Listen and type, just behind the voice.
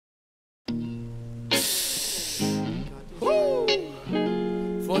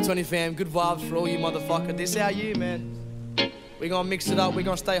420 fam, good vibes for all you motherfuckers. This our year, man. We gonna mix it up, we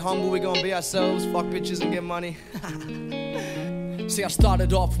gonna stay humble, we gonna be ourselves, fuck bitches and get money. See, I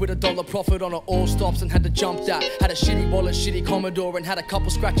started off with $1 profit on an all stops and had to jump that. Had a shitty wallet, shitty Commodore, and had a couple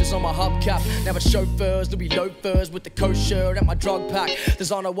scratches on my hubcap. Now it's chauffeurs, Louis loafers with the coat shirt and my drug pack.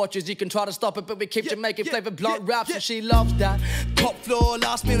 Designer watches, you can try to stop it, but we keep Jamaican flavored blunt raps, and she loves that. Top floor,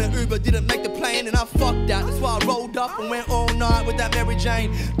 last minute Uber, didn't make the plane, and I fucked that. That's why I rolled up and went all night with that Mary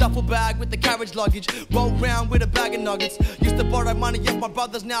Jane. Duffel bag with the carriage luggage, rolled round with a bag of nuggets. Used to borrow money off my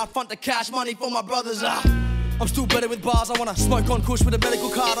brothers, now I front the cash money for my brothers. I'm still better with bars, I wanna smoke on kush with a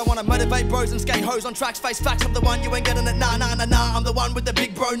medical card. I wanna motivate bros and skate hoes on tracks, face facts. I'm the one, you ain't getting it, nah, nah, nah, nah. I'm the one with the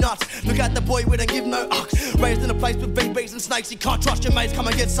big bro nuts. Look at the boy, we don't give no ucks. Raised in a place with VBs and snakes, you can't trust your mates, come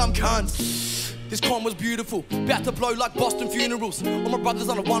and get some cunts. This con was beautiful, about to blow like Boston funerals. All my brothers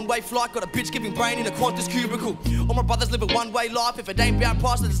on a one-way flight, got a bitch giving brain in a Qantas cubicle. All my brothers live a one-way life, if it ain't about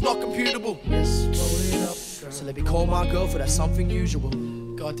price, then it's not computable. Yes, roll it up, girl. So let me call my girl for that something usual.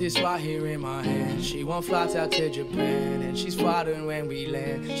 Got this right here in my hand. She won't fly out to Japan, and she's fighting when we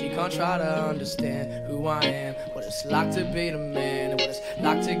land. She can't try to understand who I am, what it's like to be the man, and what it's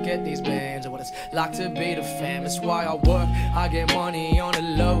like to get these bands, and what it's like to be the fam. That's why I work, I get money on the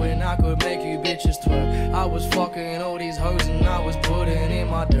low, and I could make you bitches twerk. I was fucking all these hoes, and I was putting in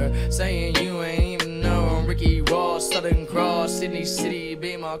my dirt, saying you ain't even know I'm Ricky Ross, Southern Cross, Sydney City,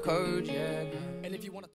 be my code, yeah. And if you wanna